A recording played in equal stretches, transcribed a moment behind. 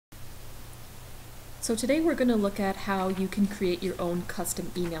So today we're going to look at how you can create your own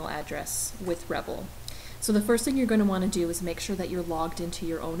custom email address with Rebel. So the first thing you're going to want to do is make sure that you're logged into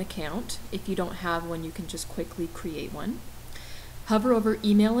your own account. If you don't have one, you can just quickly create one. Hover over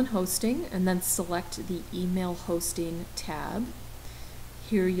Email and Hosting and then select the Email Hosting tab.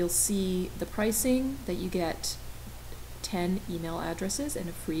 Here you'll see the pricing that you get 10 email addresses and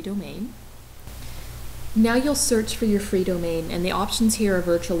a free domain. Now you'll search for your free domain, and the options here are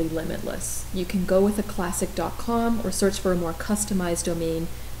virtually limitless. You can go with a classic.com or search for a more customized domain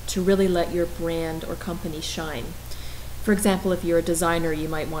to really let your brand or company shine. For example, if you're a designer, you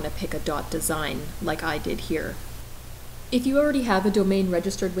might want to pick a .design like I did here. If you already have a domain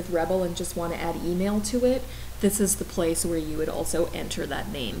registered with Rebel and just want to add email to it, this is the place where you would also enter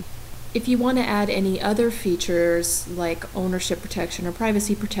that name. If you want to add any other features like ownership protection or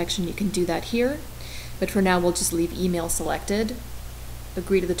privacy protection, you can do that here. But for now, we'll just leave email selected,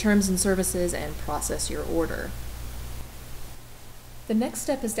 agree to the terms and services, and process your order. The next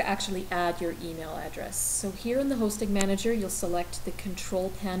step is to actually add your email address. So here in the Hosting Manager, you'll select the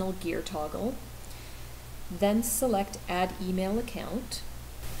Control Panel gear toggle, then select Add Email Account.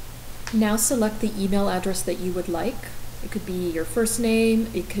 Now select the email address that you would like. It could be your first name,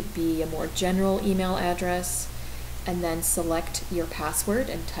 it could be a more general email address, and then select your password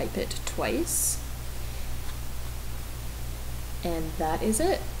and type it twice. And that is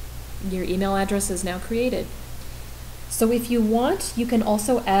it. Your email address is now created. So if you want, you can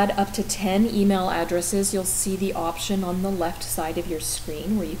also add up to 10 email addresses. You'll see the option on the left side of your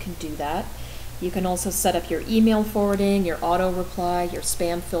screen where you can do that. You can also set up your email forwarding, your auto reply, your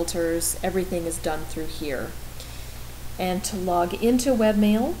spam filters. Everything is done through here. And to log into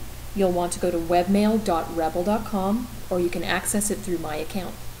webmail, you'll want to go to webmail.rebel.com, or you can access it through my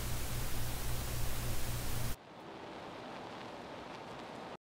account.